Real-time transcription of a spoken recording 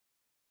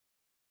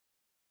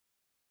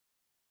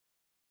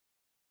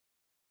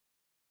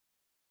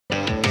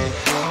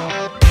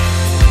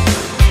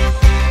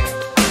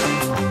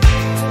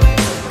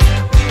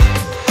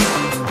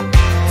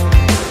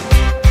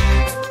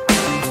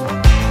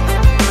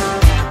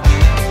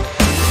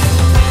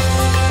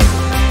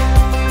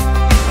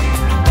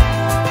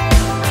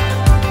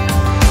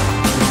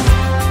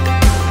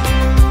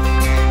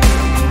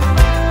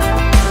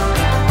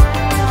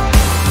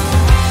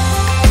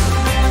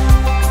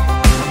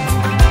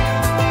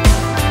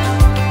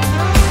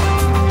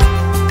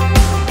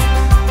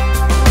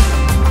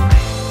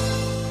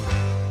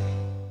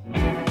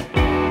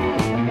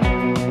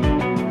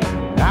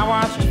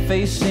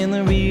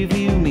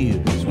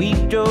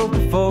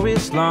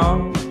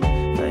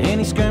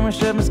Any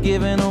skirmisher was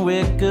given a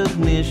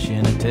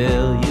recognition to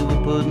tell you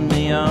were putting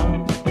me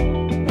on.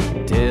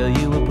 Tell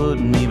you were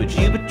putting me, but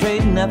you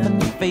betrayed nothing.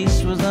 Your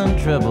face was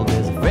untroubled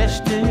as a fresh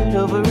dirt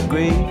over a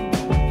grave.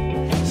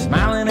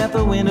 Smiling at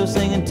the window,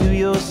 singing to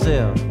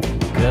yourself.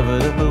 You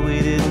covered up, but we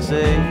didn't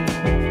say.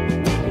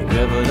 You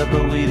covered up,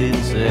 but we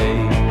didn't say.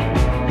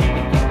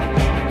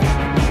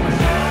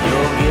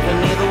 You're giving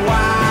me the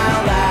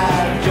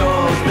wild-eyed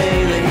George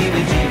Bailey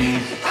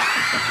heebie-jeebies.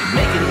 You're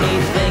making me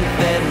think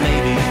that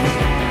maybe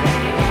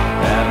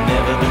I've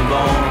never been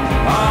born.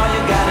 All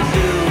you gotta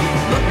do is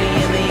look me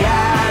in the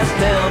eyes,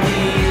 tell me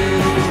you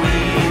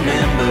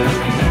remember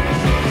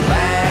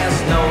last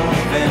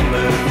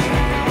November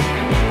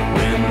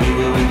when we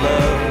were in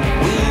love,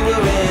 we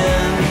were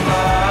in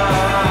love.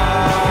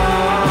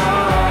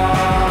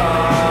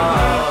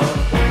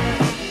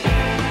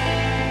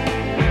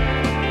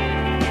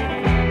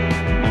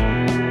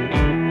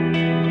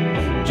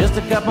 Just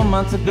a couple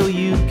months ago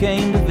you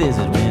came to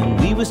visit when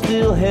we were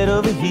still head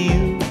over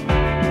heels.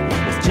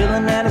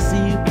 Chilling out to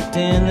see you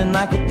pretending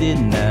like it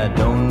didn't. I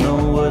don't know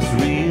what's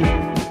real.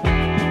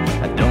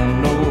 I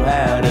don't know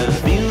how it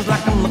feels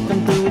like I'm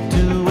looking through a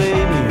two-way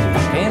mirror.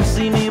 You can't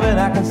see me, but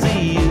I can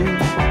see you.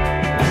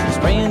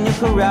 Spraying you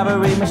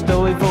corroborate my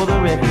story for the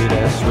record.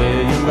 I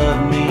swear you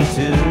love me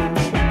too.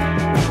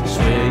 I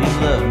swear you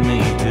love me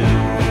too.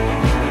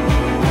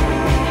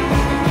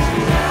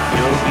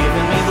 You're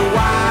giving me the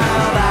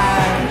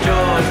wild-eyed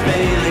George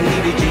Bailey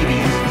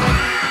heebie-jeebies,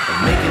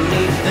 making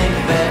me think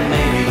that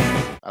maybe.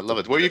 I love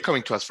it. Where are you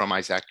coming to us from,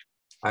 Izaak?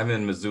 I'm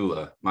in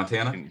Missoula,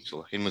 Montana.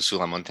 In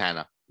Missoula,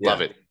 Montana. Yeah.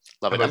 Love it.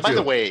 Love How it. And about by you?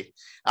 the way,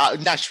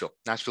 Nashville,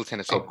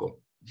 Tennessee. Oh, cool.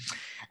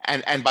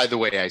 And by the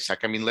way, Izaak,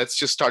 I mean, let's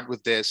just start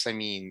with this. I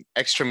mean,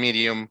 Extra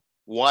Medium,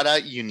 what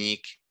a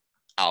unique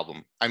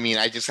album. I mean,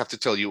 I just have to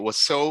tell you, it was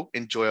so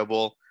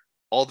enjoyable.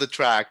 All the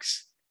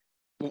tracks,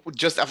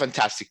 just a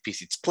fantastic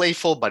piece. It's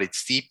playful, but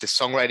it's deep. The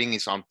songwriting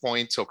is on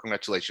point. So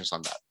congratulations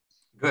on that.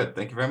 Good.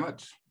 Thank you very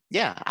much.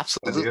 Yeah, Glad to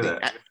absolutely. hear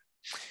that.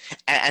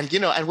 And you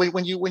know, and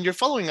when you're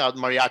following out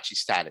Mariachi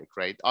Static,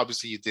 right?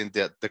 Obviously, you did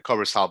the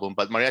covers album,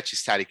 but Mariachi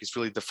Static is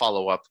really the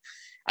follow-up.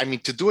 I mean,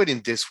 to do it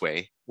in this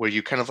way, where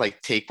you kind of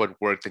like take what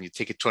worked and you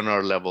take it to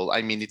another level.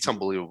 I mean, it's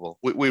unbelievable.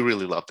 We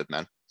really loved it,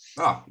 man.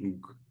 Oh,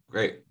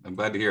 great. I'm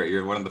glad to hear it.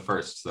 You're one of the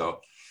first.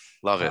 So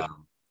Love it.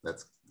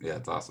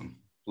 It's awesome.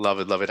 Love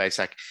it,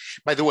 Izaak.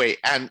 By the way,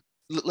 and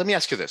let me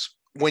ask you this: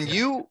 when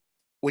you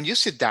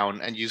sit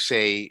down and you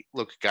say,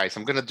 "Look, guys,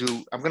 I'm gonna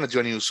do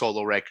a new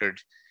solo record,"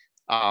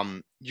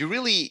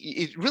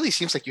 it really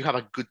seems like you have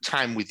a good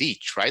time with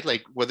each, right?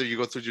 Like whether you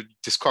go through your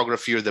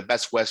discography or the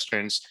best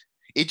westerns,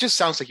 it just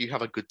sounds like you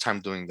have a good time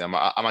doing them.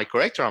 Am I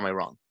correct or am I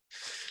wrong?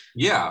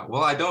 Yeah.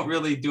 Well, I don't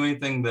really do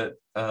anything that.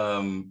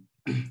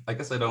 I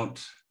guess I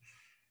don't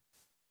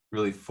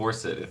really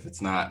force it if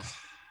it's not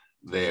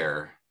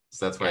there.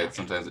 So that's why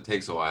sometimes it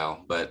takes a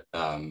while. But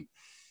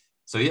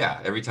so yeah,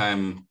 every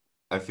time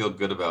I feel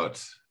good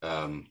about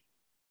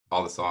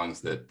all the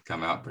songs that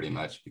come out, pretty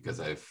much, because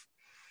I've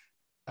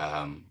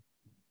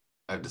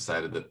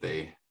decided that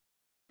they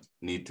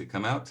need to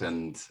come out.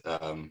 And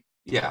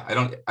yeah, I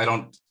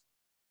don't.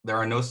 There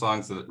are no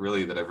songs that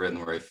I've written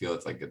where I feel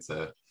it's like it's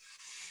a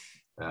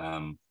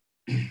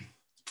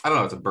I don't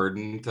know, it's a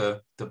burden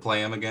to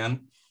play them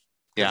again.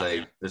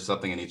 Yeah, there's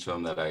something in each of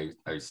them that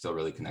I still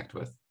really connect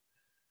with.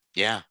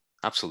 Yeah,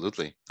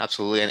 absolutely,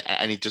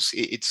 and it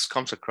just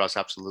comes across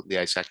absolutely,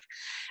 Izaak.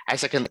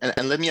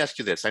 And let me ask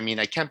you this. I mean,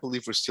 I can't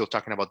believe we're still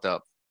talking about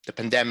the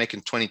pandemic in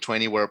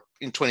 2020. We're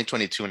in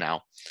 2022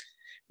 now,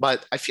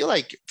 but I feel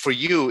like for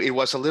you it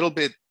was a little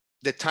bit.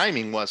 The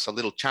timing was a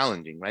little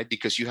challenging, right?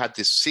 Because you had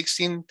this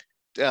 16,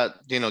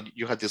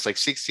 you had this like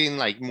 16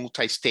 like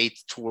multi-state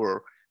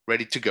tour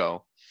ready to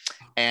go.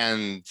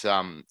 And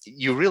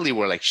you really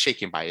were like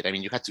shaken by it. I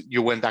mean,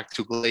 you went back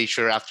to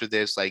Glacier after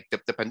this. Like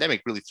the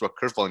pandemic really threw a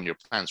curveball in your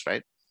plans,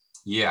 right?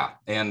 Yeah,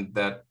 and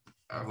that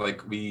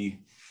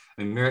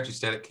Mariachi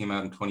Static came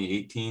out in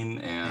 2018,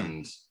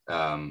 and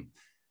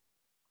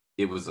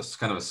it was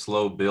kind of a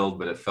slow build,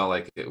 but it felt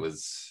like it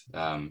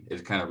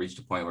kind of reached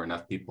a point where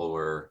enough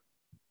people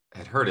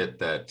had heard it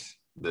that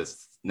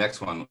this next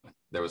one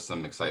there was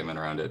some excitement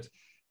around it.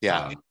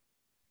 Yeah,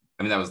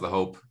 that was the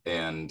hope,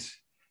 and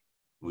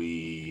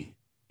the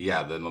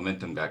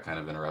momentum got kind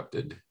of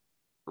interrupted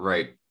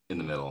right in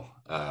the middle.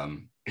 I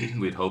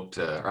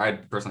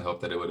personally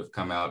hoped that it would have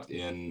come out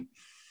in,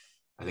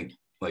 I think,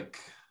 like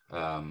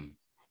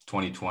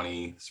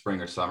 2020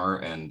 spring or summer,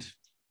 and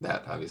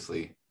that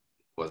obviously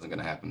wasn't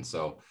going to happen.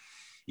 So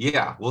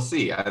yeah, we'll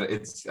see.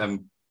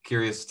 I'm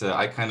curious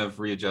I kind of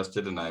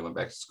readjusted, and I went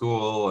back to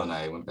school, and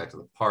I went back to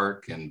the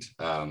park, and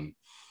I'm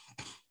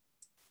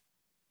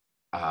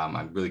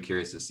really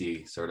curious to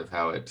see sort of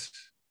how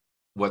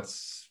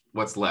what's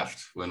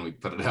left when we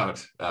put it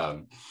out.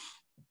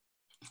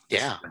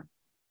 Yeah.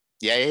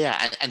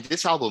 And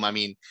this album, I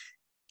mean,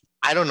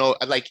 I don't know,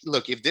 like,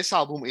 look, if this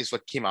album is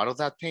what came out of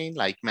that pain,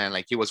 like, man,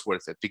 like it was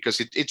worth it, because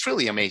it's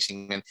really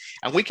amazing.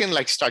 And we can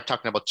like start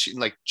talking about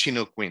like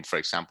Chinook Wind, for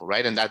example,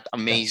 right? And that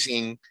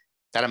amazing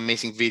that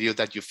amazing video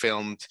that you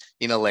filmed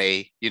in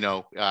LA,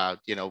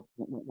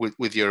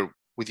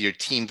 with your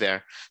team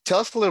there. Tell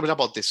us a little bit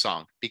about this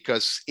song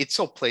because it's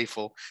so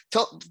playful.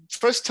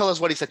 First tell us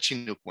what is a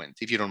Chinook wind,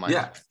 if you don't mind.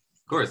 Yeah,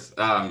 of course.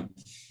 A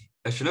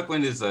Chinook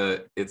wind is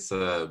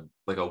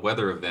like a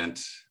weather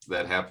event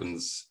that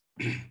happens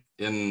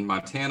in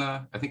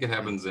Montana. I think it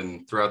happens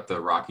throughout the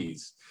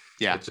Rockies.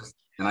 Yeah.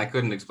 And I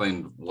couldn't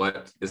explain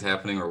what is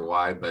happening or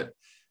why, but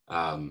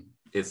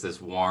it's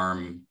this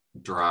warm,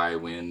 dry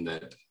wind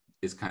that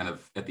is kind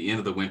of at the end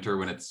of the winter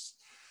when it's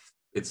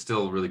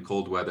still really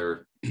cold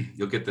weather.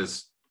 You'll get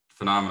this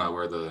phenomena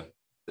where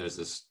there's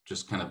this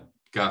just kind of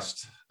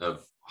gust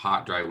of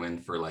hot, dry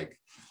wind for like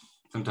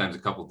sometimes a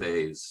couple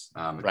days.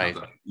 It comes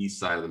up the east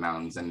side of the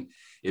mountains, and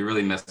it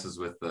really messes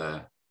with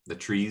the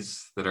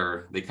trees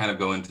they kind of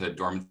go into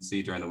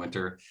dormancy during the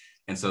winter.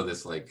 And so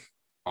this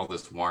all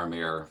this warm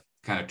air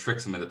kind of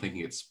tricks them into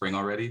thinking it's spring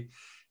already.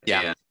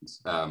 Yeah.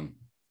 And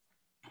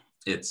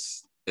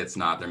it's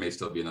not. There may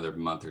still be another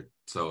month or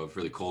so of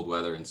really cold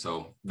weather. And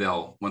so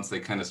once they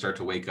kind of start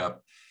to wake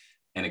up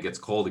and it gets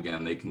cold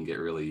again, they can get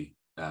really,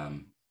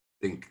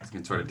 it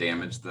can sort of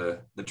damage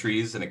the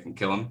trees and it can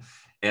kill them.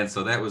 And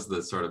so that was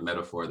the sort of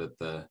metaphor that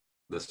the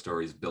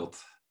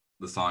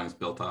song is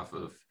built off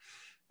of,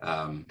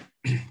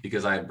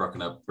 because I had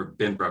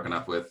been broken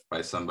up with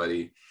by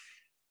somebody.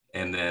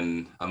 And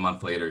then a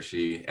month later,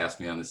 she asked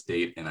me on this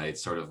date, and I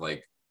sort of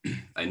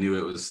I knew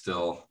it was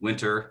still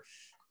winter,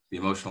 the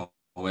emotional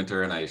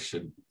winter, and I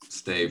should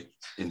stay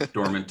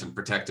dormant and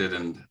protected.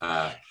 And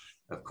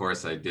of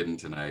course I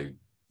didn't. And I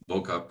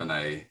woke up and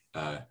I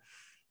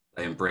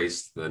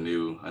embraced the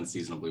new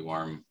unseasonably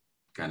warm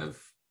kind of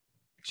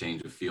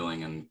change of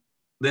feeling. And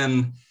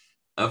then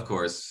of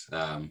course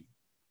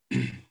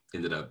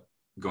ended up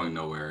going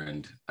nowhere,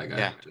 and I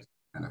got just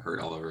kind of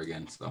hurt all over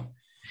again. So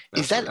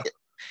is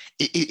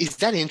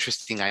that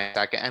interesting,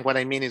 Izaak? And what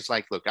I mean is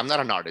look, I'm not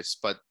an artist,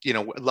 but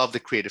love the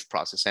creative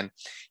process. And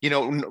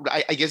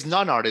I guess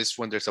non-artists,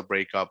 when there's a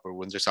breakup or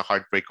when there's a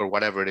heartbreak or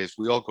whatever it is,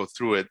 we all go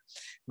through it,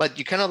 but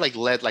you kind of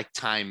let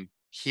time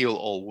heal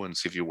all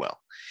wounds, if you will.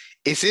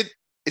 Is it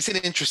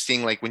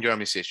interesting, when you're a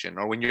musician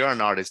or when you're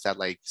an artist, that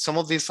some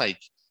of these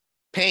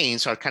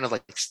pains are kind of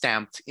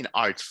stamped in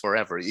art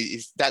forever?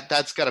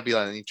 That's got to be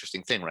an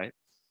interesting thing, right?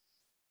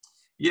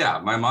 Yeah,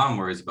 my mom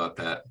worries about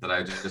that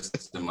I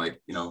just am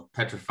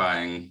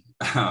petrifying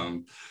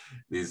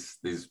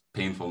these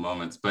painful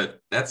moments. But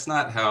that's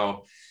not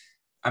how,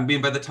 I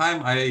mean, by the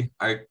time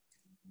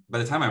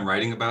I'm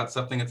writing about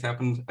something that's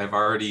happened,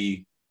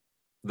 the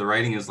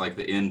writing is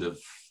the end of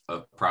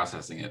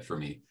processing it for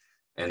me.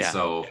 And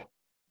so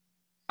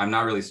I'm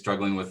not really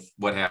struggling with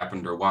what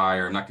happened or why,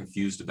 or I'm not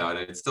confused about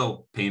it. It's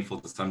still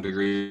painful to some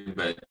degree,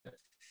 but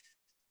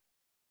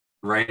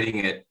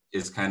writing it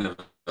is kind of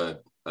a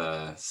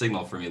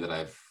signal for me that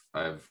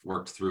I've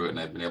worked through it and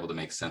I've been able to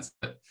make sense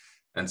of it.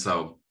 And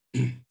so,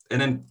 and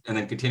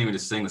then continuing to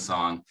sing the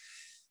song,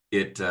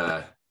 I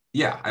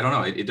don't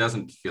know. It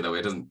doesn't feel that way.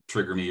 It doesn't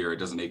trigger me, or it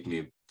doesn't make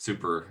me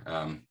super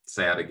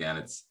sad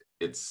again.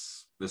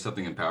 There's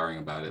something empowering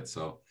about it.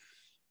 So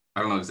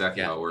I don't know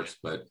exactly how it works,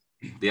 but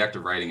the act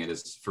of writing it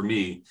is, for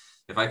me,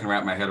 if I can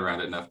wrap my head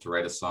around it enough to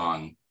write a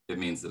song, it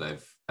means that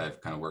I've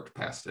kind of worked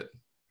past it.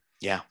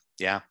 Yeah.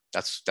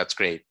 That's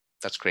great.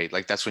 That's great.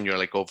 That's when you're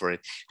over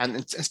it.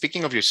 And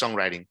speaking of your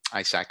songwriting,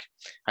 Izaak,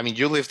 I mean,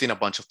 you lived in a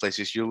bunch of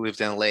places. You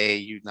lived in LA,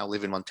 you now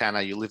live in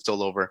Montana, you lived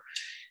all over.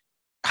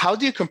 How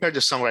do you compare the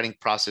songwriting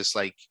process?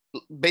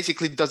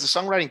 Basically, does the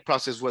songwriting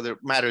process, whether it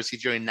matters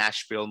if you're in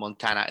Nashville,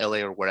 Montana, LA,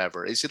 or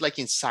wherever, is it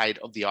inside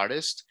of the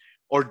artist,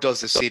 or does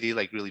the city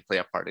really play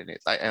a part in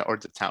it, or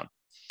the town?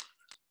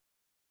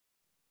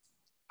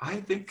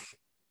 I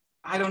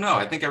don't know.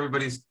 I think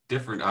everybody's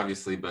different,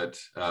 obviously, but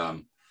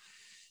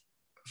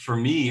for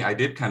me, I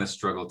did kind of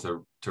struggle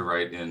to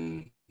write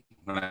when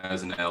I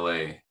was in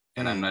LA,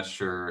 and I'm not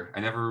sure, I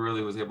never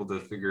really was able to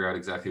figure out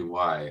exactly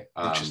why.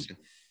 Interesting.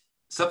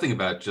 Something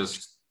about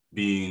just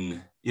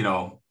being,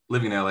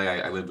 living in LA,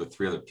 I lived with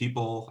 3 other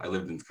people. I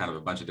lived in kind of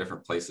a bunch of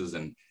different places,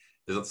 and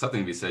there's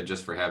something to be said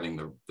just for having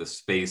the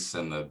space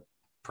and the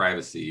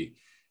privacy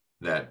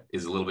that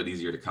is a little bit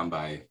easier to come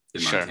by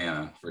in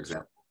Montana, for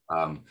example.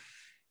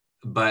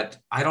 But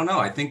I don't know.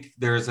 I think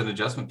there's an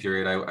adjustment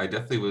period. I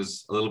definitely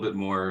was a little bit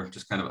more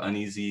just kind of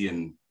uneasy,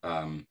 and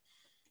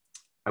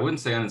I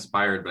wouldn't say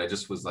uninspired, but I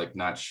just was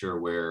not sure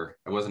where.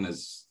 I wasn't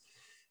as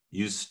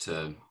used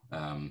to,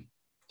 in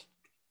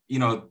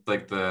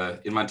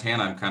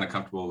Montana, I'm kind of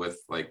comfortable with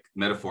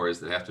metaphors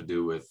that have to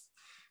do with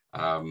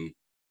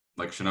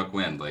Chinook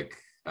wind,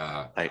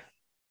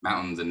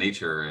 mountains and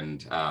nature.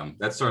 And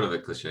that's sort of a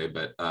cliche,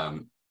 but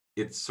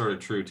it's sort of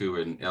true too.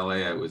 In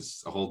LA, it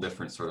was a whole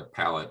different sort of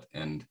palette.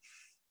 And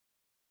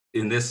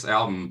in this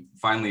album,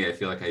 finally, I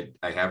feel like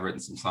I have written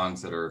some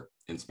songs that are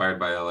inspired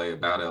by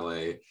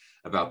LA,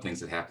 about things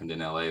that happened in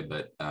LA.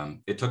 But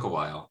it took a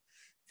while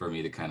for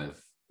me to kind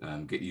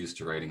of get used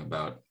to writing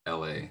about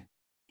LA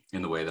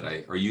in the way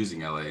that or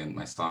using LA in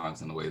my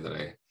songs in the way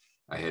that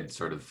I had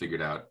sort of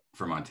figured out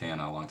for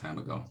Montana a long time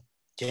ago.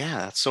 Yeah,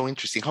 that's so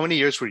interesting. How many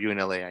years were you in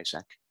LA,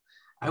 Izaak?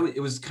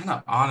 It was kind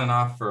of on and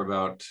off for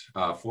about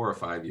 4 or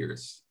 5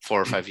 years.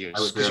 4 or 5 years.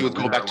 I was Because there you in the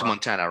would go winter back to a lot.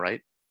 Montana,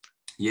 right?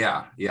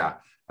 Yeah, yeah.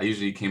 I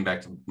usually came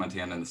back to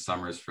Montana in the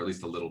summers for at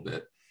least a little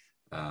bit.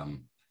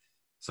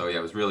 So yeah,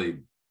 it was really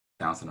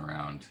bouncing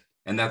around.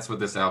 And that's what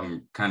this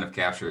album kind of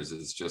captures,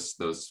 is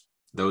just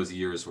those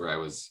years where I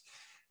was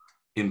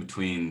in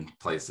between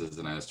places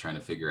and I was trying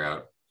to figure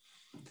out.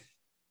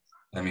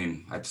 I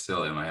mean, I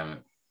still am. I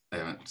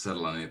haven't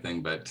settled on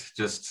anything, but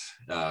just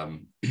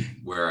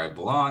where I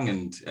belong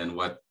and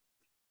what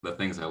the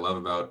things I love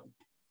about,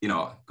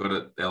 go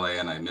to LA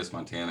and I miss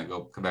Montana,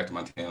 come back to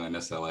Montana and I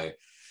miss LA.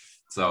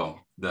 So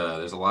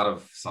there's a lot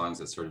of songs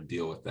that sort of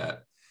deal with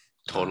that.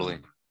 Totally.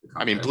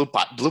 I mean,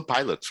 Blue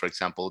Pilot, for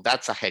example,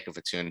 that's a heck of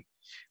a tune.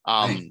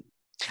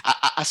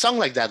 A song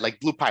like that, like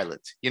Blue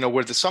Pilot,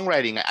 where the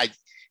songwriting, I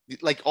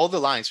like all the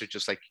lines are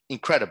just like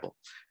incredible.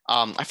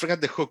 I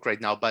forgot the hook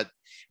right now, but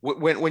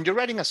when you're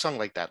writing a song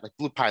like that, like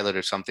Blue Pilot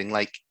or something,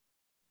 like,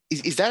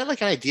 is that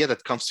like an idea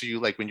that comes to you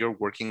like when you're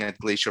working at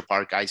Glacier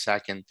Park,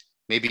 Izaak, and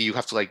maybe you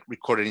have to like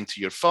record it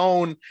into your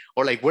phone,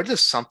 or like where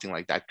does something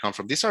like that come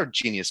from? These are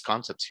genius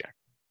concepts here.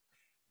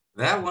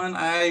 That one,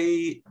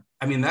 I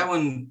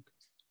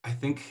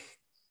think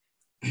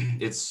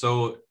it's a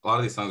lot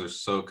of these songs are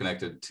so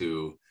connected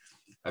to,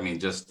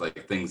 just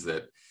like things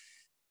that,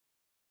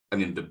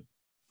 the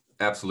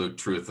absolute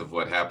truth of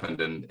what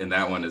happened. And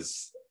that one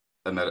it's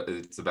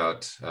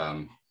about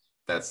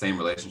that same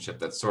relationship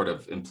that sort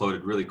of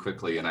imploded really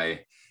quickly. And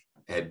I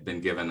had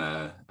been given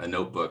a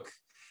notebook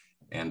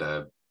and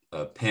a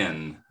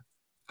pen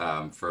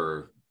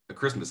for a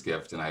Christmas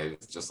gift. And I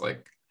was just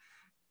like,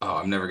 oh,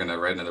 I'm never going to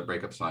write another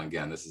breakup song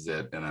again. This is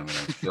it. And I'm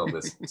going to fill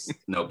this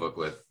notebook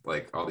with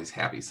like all these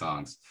happy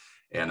songs.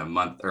 And a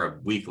month or a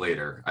week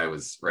later, I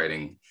was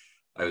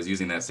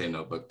using that same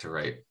notebook to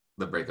write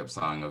the breakup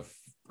song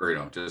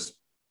just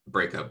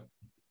breakup,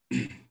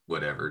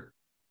 whatever,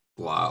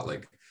 blah,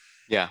 like,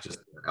 yeah, just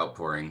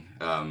outpouring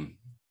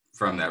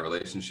from that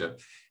relationship.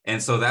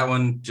 And so that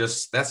one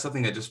that's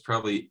something that just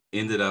probably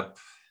ended up,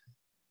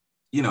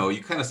 you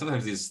kind of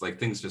sometimes these like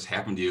things just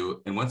happen to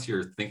you. And once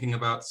you're thinking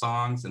about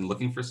songs and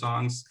looking for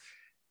songs,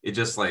 it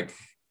just like,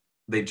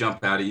 they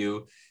jump out at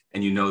you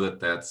and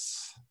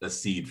that's a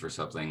seed for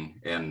something.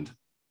 And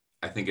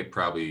I think it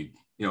probably,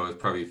 it was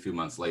probably a few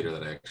months later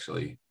that I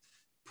actually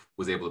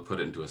was able to put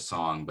it into a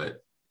song,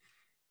 but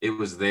it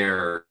was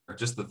there.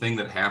 Just the thing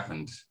that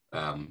happened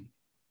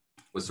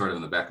was sort of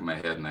in the back of my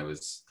head. And I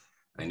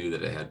knew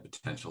that it had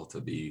potential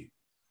to be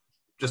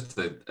just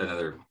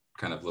another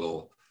kind of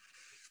little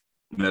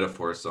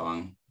metaphor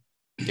song.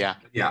 Yeah.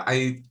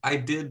 I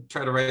did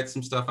try to write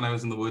some stuff when I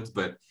was in the woods,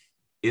 but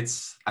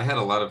I had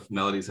a lot of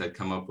melodies I'd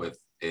come up with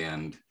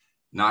and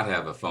not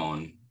have a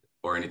phone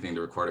or anything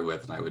to record it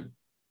with. And I would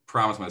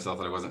promise myself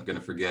that I wasn't going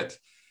to forget.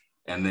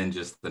 And then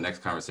just the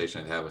next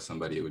conversation I'd have with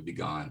somebody, it would be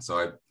gone.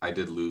 So I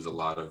did lose a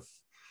lot of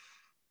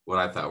what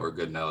I thought were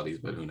good melodies,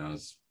 but who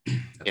knows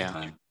at the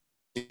time.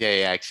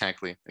 Yeah,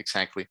 exactly.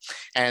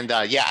 And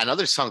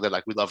another song that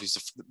like we love is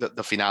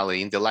the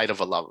finale, In the Light of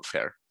a Love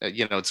Affair.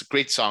 It's a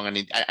great song, and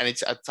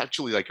it's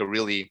actually like a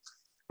really,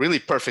 really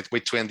perfect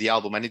way to end the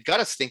album. And it got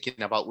us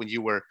thinking about when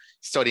you were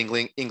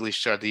studying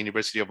English at the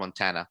University of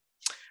Montana.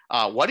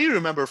 What do you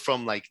remember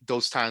from like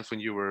those times when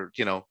you were,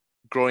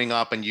 growing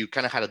up and you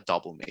kind of had a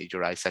double major,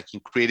 Izaak, in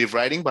creative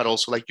writing, but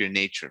also like your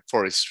nature,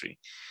 forestry?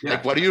 Yeah.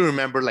 Like, what do you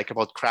remember like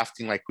about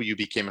crafting, like who you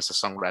became as a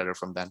songwriter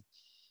from then?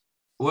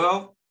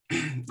 Well,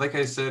 like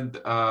I said,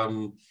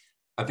 I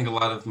think a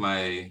lot of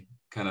my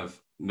kind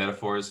of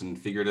metaphors and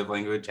figurative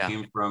language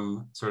came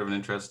from sort of an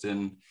interest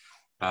in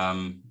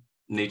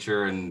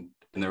nature, and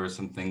there were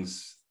some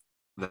things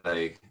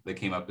that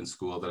came up in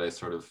school that I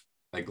sort of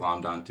like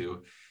glommed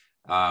onto.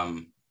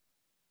 And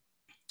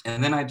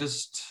then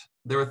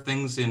there were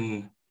things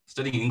in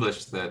studying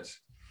English that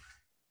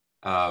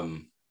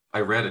I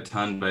read a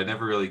ton, but I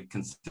never really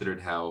considered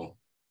how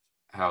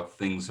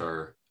things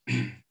are,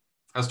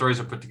 how stories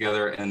are put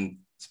together. And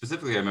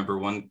specifically, I remember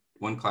one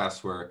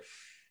class where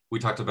we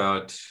talked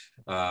about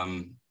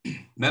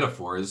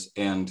metaphors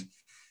and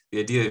the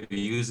idea of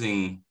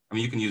using,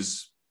 you can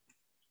use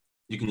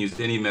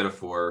any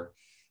metaphor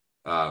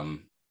to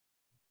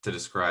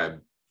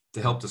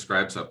help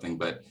describe something,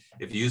 but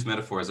if you use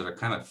metaphors that are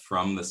kind of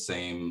from the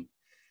same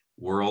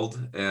world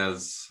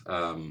as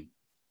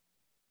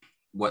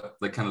what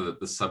like kind of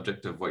the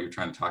subject of what you're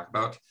trying to talk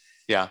about.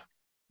 Yeah.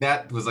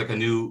 That was like a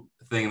new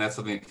thing. And that's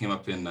something that came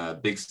up in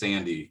Big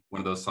Sandy, one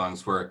of those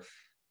songs where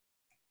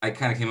I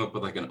kind of came up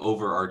with like an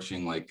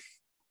overarching like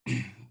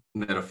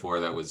metaphor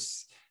that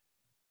was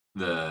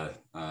the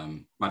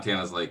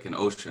Montana's like an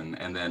ocean,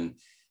 and then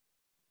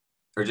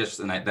or just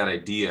that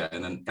idea,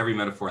 and then every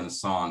metaphor in the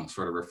song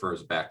sort of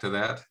refers back to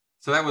that.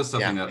 So that was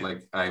something that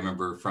like I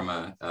remember from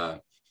a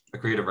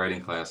creative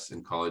writing class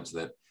in college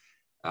that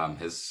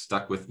has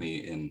stuck with me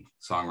in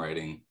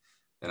songwriting,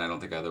 and I don't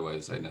think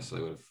otherwise I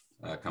necessarily would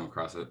have come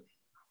across it.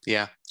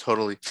 Yeah,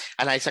 totally.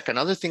 And Izaak,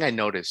 another thing I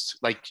noticed,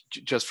 like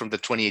just from the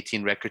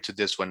 2018 record to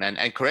this one,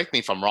 and correct me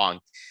if I'm wrong,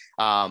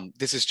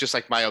 this is just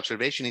like my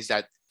observation, is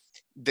that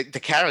the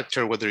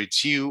character, whether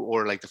it's you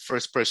or like the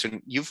first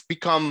person, you've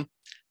become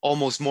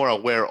almost more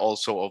aware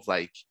also of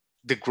like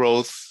the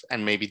growth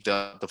and maybe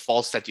the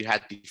faults that you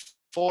had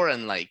before,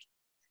 and like,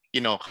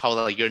 you know, how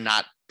like you're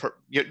not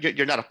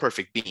a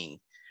perfect being.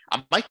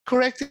 Am I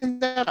correct in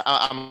that?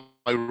 Am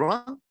I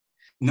wrong?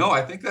 No,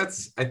 I think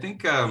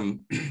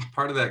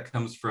part of that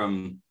comes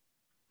from,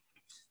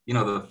 you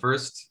know, the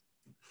first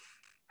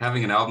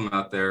having an album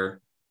out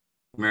there,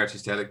 Mariachi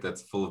Static,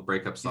 that's full of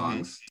breakup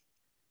songs,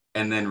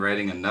 and then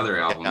writing another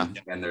album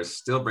and there's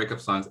still breakup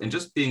songs, and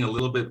just being a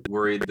little bit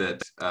worried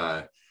that,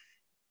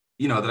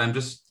 you know, that I'm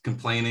just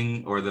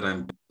complaining, or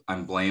that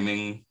I'm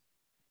blaming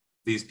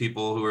these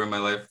people who are in my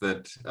life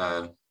that,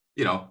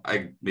 you know,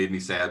 made me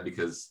sad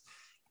because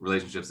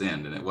relationships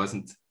end, and it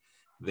wasn't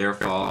their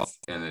fault,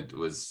 and it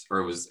was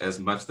as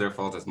much their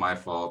fault as my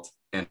fault,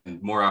 and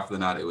more often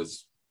than not it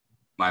was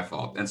my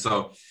fault. And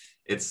so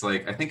it's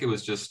like, I think it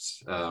was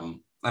just, I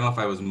don't know if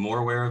I was more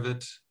aware of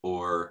it,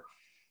 or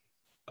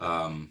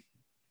I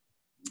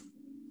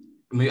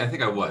mean, I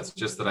think I was,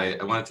 just that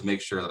I wanted to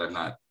make sure that I'm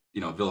not, you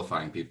know,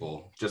 vilifying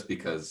people just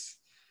because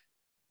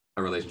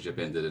a relationship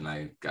ended and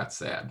I got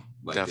sad.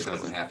 Like, Definitely.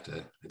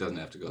 It doesn't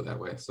have to go that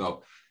way.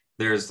 So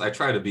I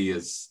try to be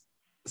as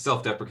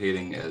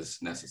self-deprecating as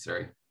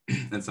necessary.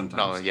 And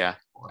sometimes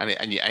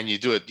and you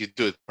do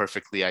it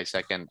perfectly,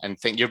 Izaak, and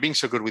you're being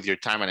so good with your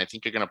time, and I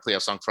think you're going to play a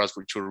song for us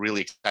which we're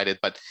really excited.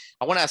 But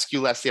I want to ask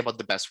you lastly about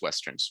the best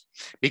Westerns,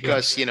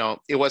 because you know,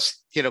 it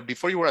was, you know,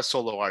 before you were a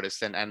solo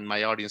artist, and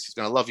my audience is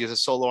going to love you as a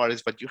solo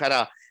artist, but you had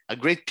a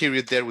great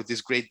period there with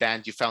this great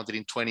band you founded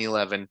in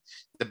 2011,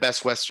 the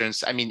Best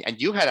Westerns. I mean, and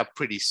you had a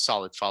pretty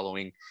solid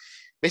following.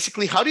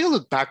 Basically, how do you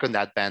look back on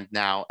that band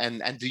now,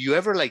 and do you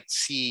ever like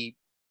see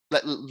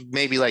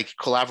maybe like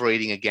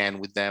collaborating again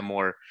with them,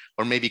 or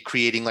maybe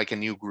creating like a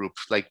new group?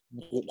 Like,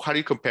 how do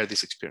you compare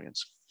this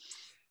experience?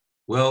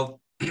 Well,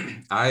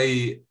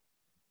 we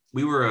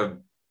were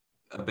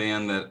a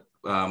band that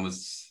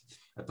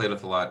I played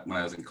with a lot when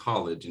I was in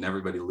college, and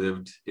everybody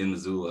lived in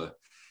Missoula.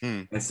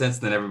 And since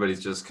then, everybody's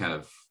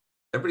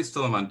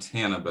still in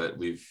Montana, but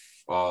we've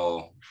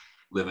all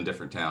live in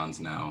different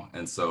towns now.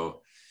 And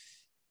so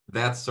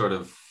that's sort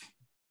of,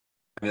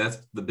 I mean, that's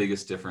the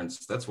biggest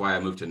difference. That's why I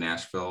moved to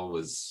Nashville,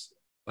 was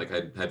like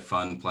I had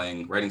fun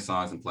writing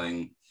songs and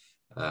playing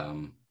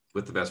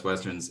with the Best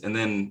Westerns. And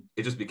then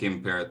it just became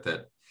apparent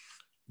that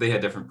they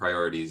had different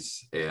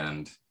priorities,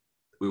 and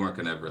we weren't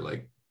going to ever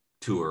like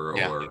tour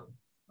or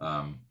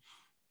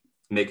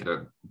make it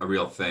a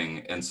real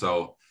thing. And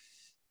so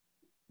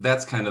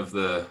that's kind of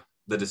the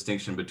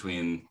distinction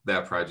between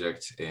that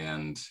project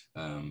and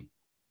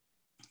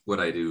what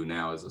I do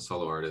now as a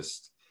solo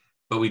artist.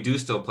 But we do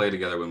still play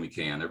together when we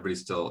can.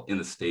 Everybody's still in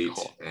the state,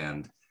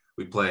 and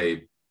we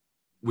play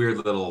weird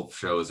little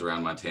shows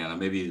around Montana,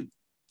 maybe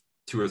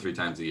 2 or 3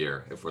 times a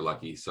year if we're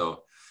lucky.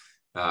 So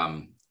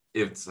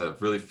it's a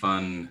really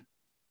fun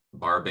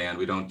bar band.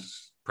 We don't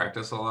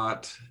practice a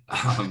lot,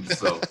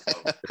 so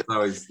it's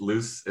always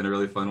loose in a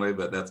really fun way,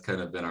 but that's kind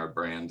of been our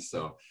brand.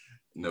 So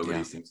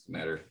nobody seems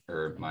to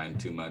mind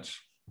too much.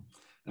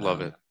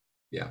 Love it.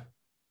 Yeah.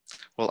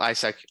 Well,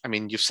 Izaak, I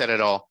mean, you've said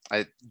it all.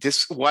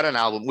 What an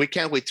album. We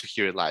can't wait to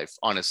hear it live,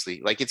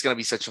 honestly. Like, it's going to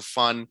be such a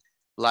fun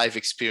live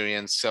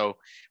experience. So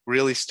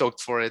really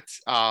stoked for it.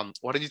 Why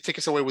don't you take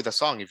us away with a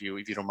song, if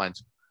you don't mind?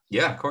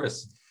 Yeah, of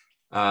course.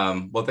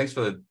 Well, thanks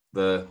for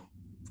the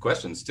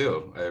questions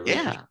too. I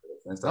really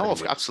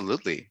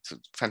absolutely. It's a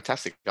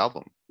fantastic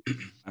album.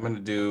 I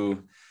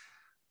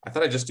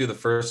thought I'd just do the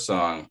first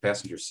song,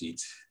 Passenger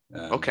Seat.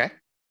 Okay.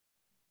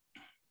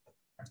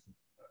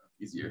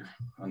 Easier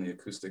on the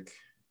acoustic.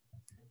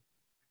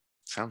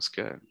 Sounds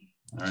good.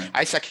 All right.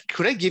 Izaak,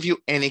 could I give you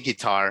any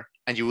guitar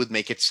and you would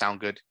make it sound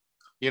good?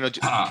 You know,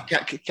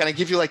 can I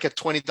give you like a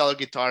 $20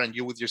 guitar, and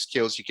you, with your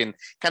skills, you can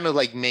kind of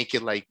like make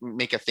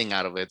a thing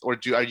out of it? Or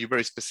are you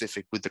very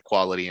specific with the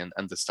quality and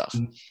the stuff?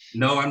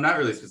 No, I'm not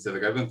really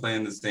specific. I've been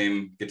playing the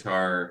same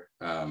guitar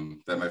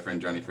that my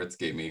friend Johnny Fritz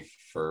gave me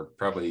for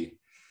probably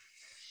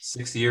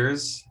 6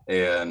 years.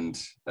 And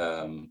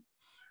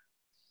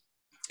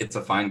it's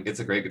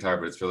a great guitar,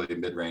 but it's really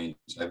mid-range.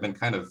 I've been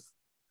kind of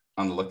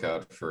on the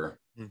lookout for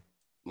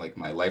like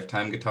my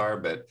lifetime guitar,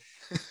 but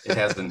it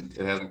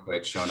hasn't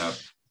quite shown up.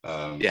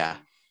 And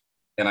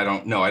I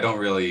don't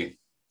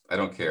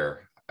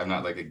care. I'm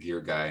not like a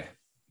gear guy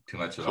too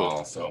much at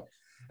all. So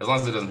as long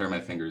as it doesn't hurt my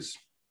fingers.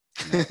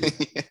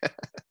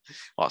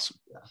 Awesome.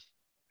 Yeah.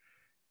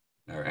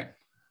 All right.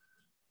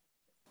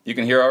 You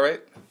can hear all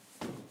right?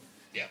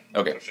 Yeah.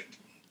 Okay. Perfect.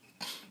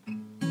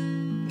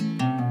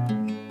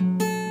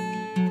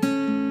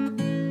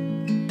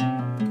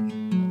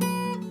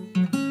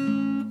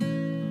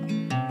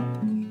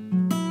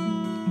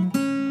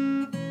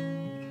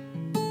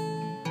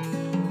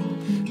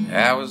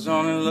 I was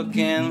only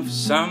looking for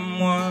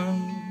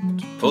someone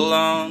to pull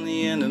on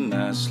the end of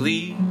my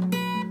sleeve,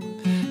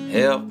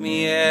 help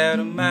me out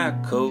of my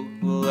coat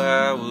while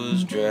I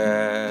was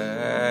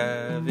driving.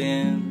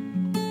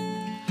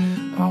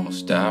 Almost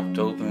stopped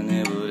hoping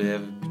it would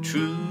ever be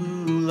true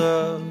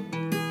love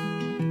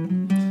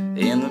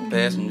in the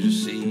passenger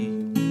seat.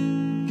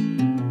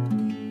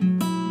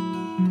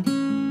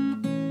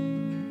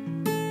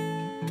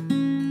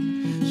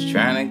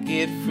 trying to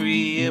get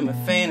free of my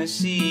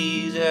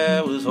fantasies.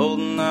 I was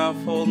holding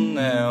off, holding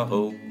out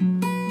hope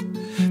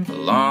for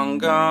long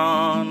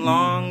gone,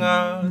 long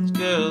odds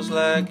girls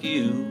like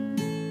you,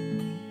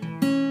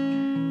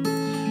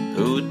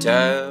 who would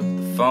tie up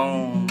the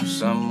phone for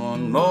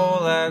someone more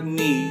like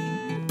me,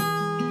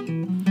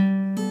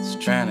 that's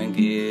trying to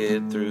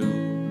get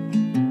through.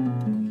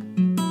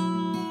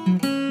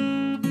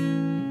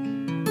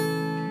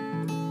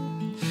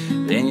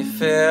 Then you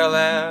fell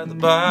out the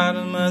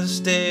bottom of the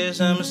stairs,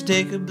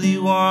 unmistakably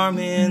warm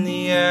in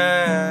the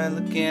eye,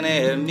 looking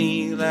at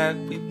me like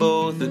we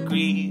both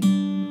agreed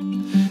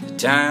the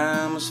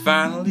time was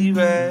finally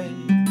right.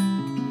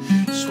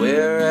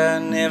 Swear I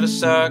never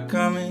saw it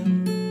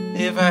coming.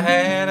 If I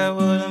had, I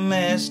would have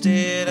messed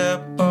it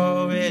up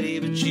already,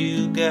 but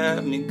you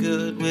got me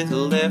good with a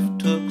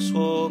left hook,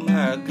 swore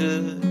my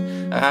good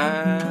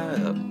eye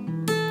up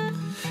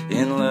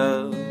in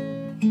love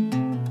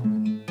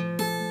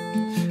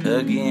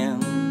again.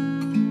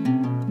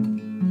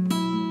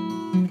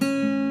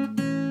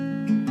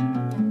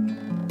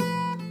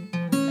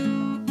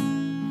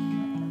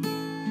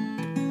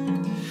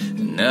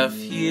 Enough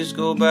years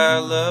go by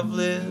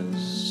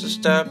loveless, I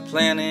start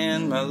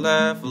planning my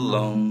life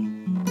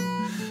alone,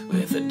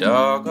 with a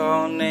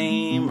doggone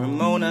name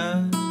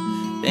Ramona,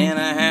 and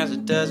a house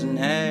that doesn't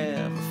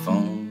have a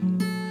phone.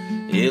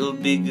 It'll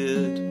be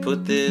good to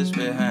put this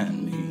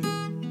behind me,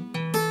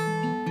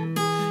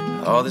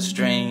 all the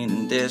strain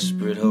and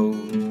desperate hope.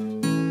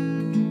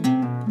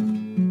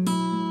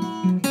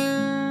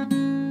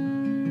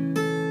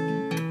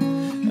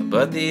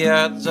 But the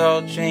odds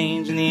all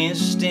change in the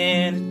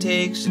instant it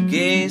takes a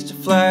gaze to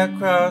fly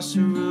across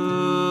the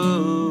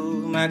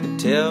room. I could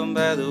tell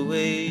by the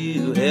way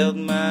you held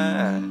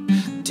my eye,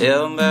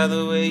 tell by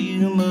the way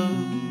you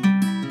moved,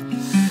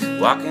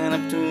 walking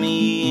up to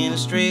me in a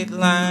straight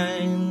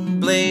line,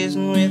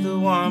 blazing with a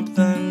warmth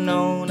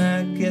unknown.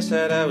 I guess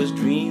that I was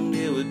dreamed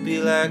it would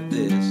be like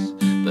this,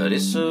 but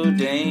it's so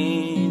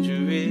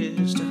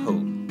dangerous to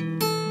hope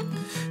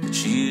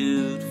that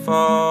you'd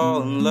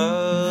fall in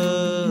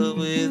love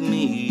with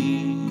me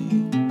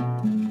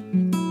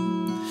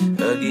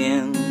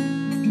again.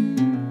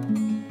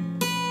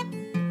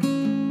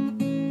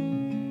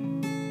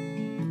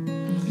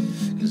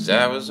 Cause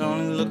I was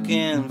only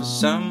looking for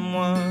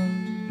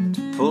someone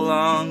to pull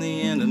on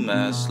the end of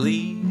my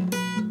sleeve,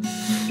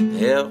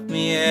 help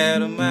me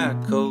out of my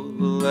coat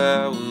while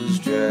I was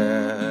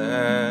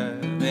driving.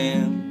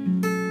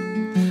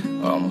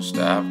 Almost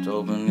stopped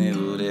hoping it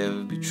would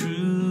ever be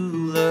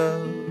true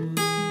love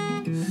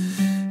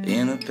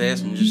in the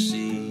passenger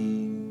seat.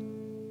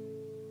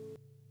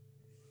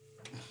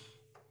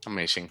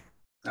 Amazing.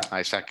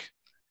 Izaak.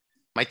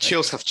 My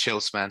chills have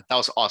chills, man. That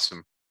was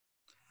awesome.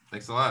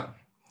 Thanks a lot.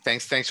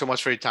 Thanks so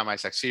much for your time,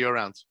 Izaak. See you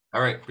around.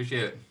 All right,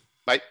 appreciate it.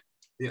 Bye.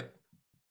 Yeah.